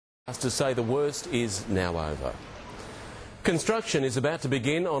To say the worst is now over. Construction is about to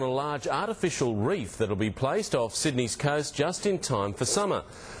begin on a large artificial reef that will be placed off Sydney's coast just in time for summer.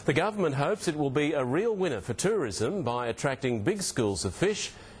 The government hopes it will be a real winner for tourism by attracting big schools of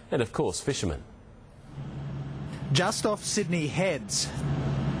fish and, of course, fishermen. Just off Sydney Heads,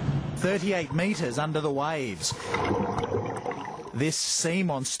 38 metres under the waves. This sea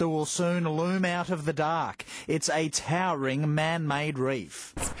monster will soon loom out of the dark. It's a towering man-made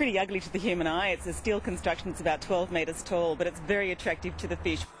reef. It's pretty ugly to the human eye. It's a steel construction. It's about 12 metres tall, but it's very attractive to the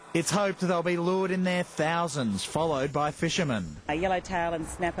fish. It's hoped they'll be lured in their thousands, followed by fishermen. A yellowtail and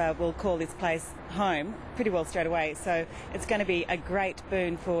snapper will call this place home pretty well straight away, so it's going to be a great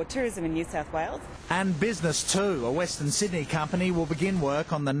boon for tourism in New South Wales. And business too. A Western Sydney company will begin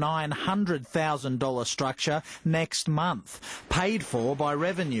work on the $900,000 structure next month, paid for by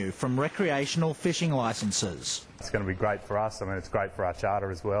revenue from recreational fishing licences. It's going to be great for us. I mean, it's great for our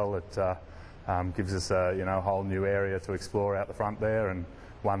charter as well. It gives us a whole new area to explore out the front there, and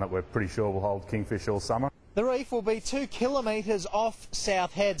one that we're pretty sure will hold kingfish all summer. The reef will be 2 kilometres off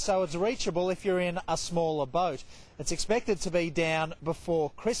South Head, so it's reachable if you're in a smaller boat. It's expected to be down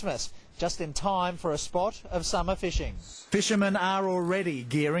before Christmas, just in time for a spot of summer fishing. Fishermen are already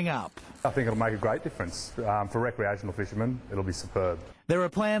gearing up. I think it'll make a great difference. For recreational fishermen, it'll be superb. There are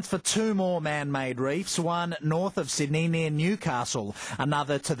plans for 2 more man-made reefs, one north of Sydney near Newcastle,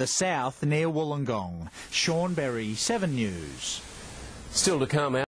 another to the south near Wollongong. Sean Berry, 7 News. Still to come out.